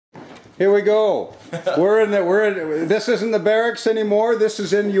Here we go. This isn't the barracks anymore. This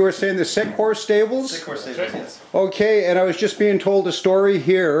is in, you were saying, the sick horse stables? Sick horse stables, yes. Okay, and I was just being told a story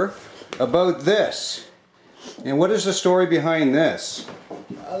here about this. And what is the story behind this?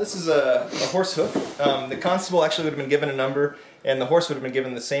 This is a horse hoof. The constable actually would have been given a number, and the horse would have been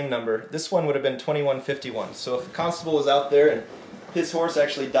given the same number. This one would have been 2151. So if the constable was out there and his horse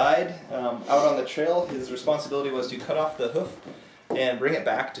actually died out on the trail, his responsibility was to cut off the hoof and bring it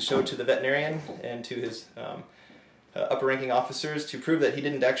back to show to the veterinarian and to his upper-ranking officers to prove that he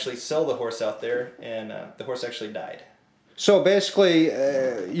didn't actually sell the horse out there, and the horse actually died. So basically,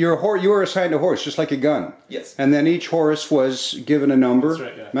 you were assigned a horse, just like a gun. Yes. And then each horse was given a number, That's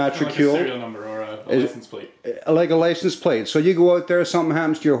right, yeah. matricule. Like a serial number or a license plate. Like a license plate. So you go out there, something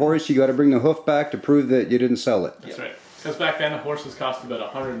happens to your horse, you got to bring the hoof back to prove that you didn't sell it. That's right. Because back then, horses cost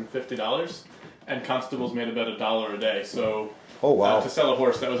about $150, and constables made about $1 a day. So oh, wow. To sell a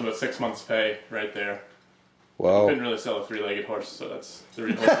horse, that was about 6 months' pay right there. Wow. You couldn't really sell a three-legged horse, so that's the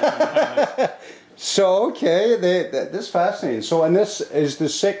reason behind So, okay, this is fascinating. So, and this is the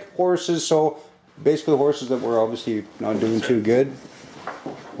sick horses, so basically horses that were obviously not doing too good.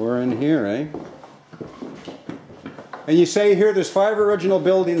 We're in here, eh? And you say here there's 5 original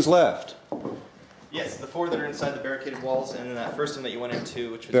buildings left. Yes, the 4 that are inside the barricaded walls, and then that first one that you went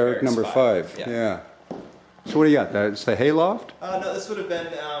into, which was Barrack number 5. Yeah. So what do you got? It's the hayloft? No, this would have been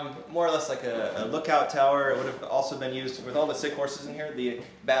more or less like a lookout tower. It would have also been used with all the sick horses in here. The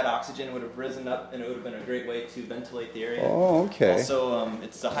bad oxygen would have risen up, and it would have been a great way to ventilate the area. Oh, okay. Also,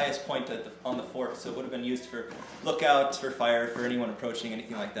 it's the highest point on the fort, so it would have been used for lookouts, for fire, for anyone approaching,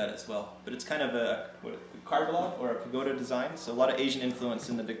 anything like that as well. But it's kind of a carvalho or a pagoda design, so a lot of Asian influence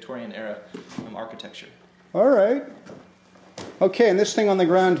in the Victorian era architecture. All right. Okay, and this thing on the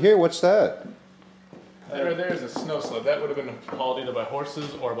ground here, what's that? Right there is a snow sled. That would have been hauled either by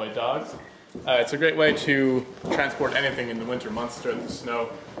horses or by dogs. It's a great way to transport anything in the winter months during the snow.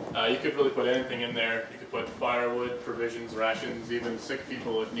 You could really put anything in there. You could put firewood, provisions, rations, even sick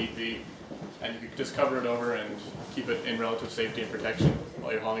people if need be. And you could just cover it over and keep it in relative safety and protection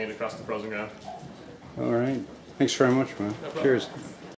while you're hauling it across the frozen ground. All right. Thanks very much, man. No problem. Cheers.